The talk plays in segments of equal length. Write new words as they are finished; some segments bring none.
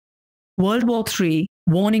World War III,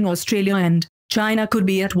 warning Australia and China could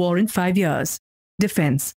be at war in 5 years.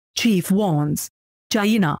 Defense Chief warns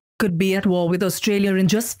China could be at war with Australia in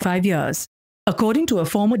just 5 years. According to a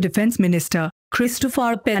former Defense Minister,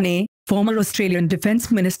 Christopher Penny, former Australian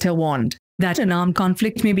Defense Minister warned that an armed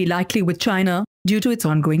conflict may be likely with China due to its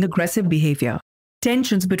ongoing aggressive behavior.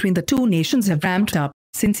 Tensions between the two nations have ramped up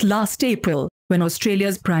since last April, when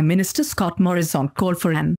Australia's Prime Minister Scott Morrison called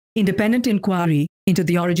for an independent inquiry into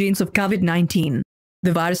the origins of COVID-19.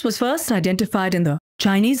 The virus was first identified in the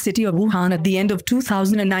Chinese city of Wuhan at the end of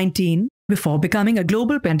 2019, before becoming a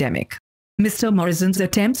global pandemic. Mr. Morrison's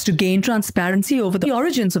attempts to gain transparency over the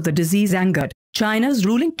origins of the disease angered China's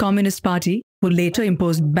ruling Communist Party, who later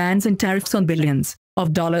imposed bans and tariffs on billions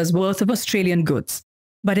of dollars worth of Australian goods.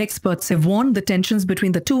 But experts have warned the tensions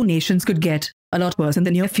between the two nations could get a lot worse in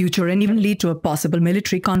the near future and even lead to a possible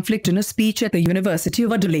military conflict. In a speech at the University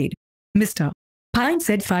of Adelaide, Mr. Pine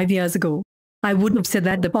said 5 years ago, "I would have said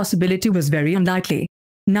that the possibility was very unlikely.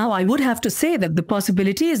 Now I would have to say that the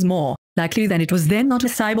possibility is more likely than it was then, not a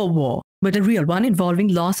cyber war, but a real one involving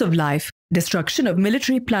loss of life, destruction of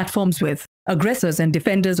military platforms with aggressors and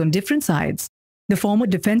defenders on different sides." The former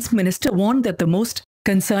defense minister warned that the most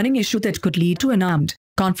concerning issue that could lead to an armed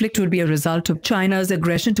conflict would be a result of China's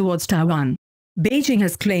aggression towards Taiwan. Beijing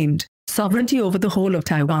has claimed sovereignty over the whole of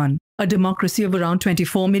Taiwan, a democracy of around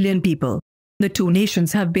 24 million people. The two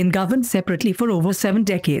nations have been governed separately for over 7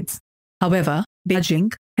 decades. However,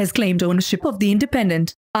 Beijing has claimed ownership of the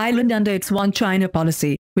independent island under its One China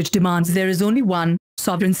policy, which demands there is only one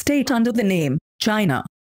sovereign state under the name China.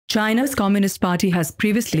 China's Communist Party has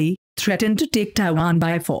previously threatened to take Taiwan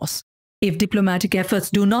by force if diplomatic efforts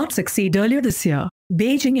do not succeed. Earlier this year,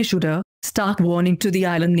 Beijing issued a stark warning to the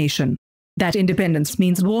island nation that independence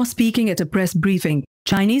means war. Speaking at a press briefing,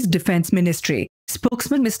 Chinese Defense Ministry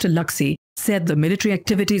spokesman Mr. Luxi said the military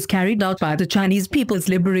activities carried out by the Chinese People's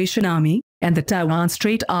Liberation Army and the Taiwan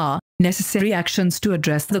Strait are necessary actions to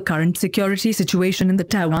address the current security situation in the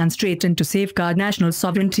Taiwan Strait and to safeguard national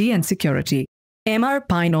sovereignty and security. Mr.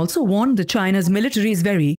 Pine also warned that China's military is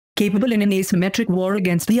very capable in an asymmetric war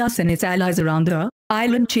against the US and its allies around the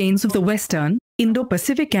island chains of the Western,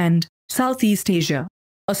 Indo-Pacific and Southeast Asia.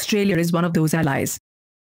 Australia is one of those allies.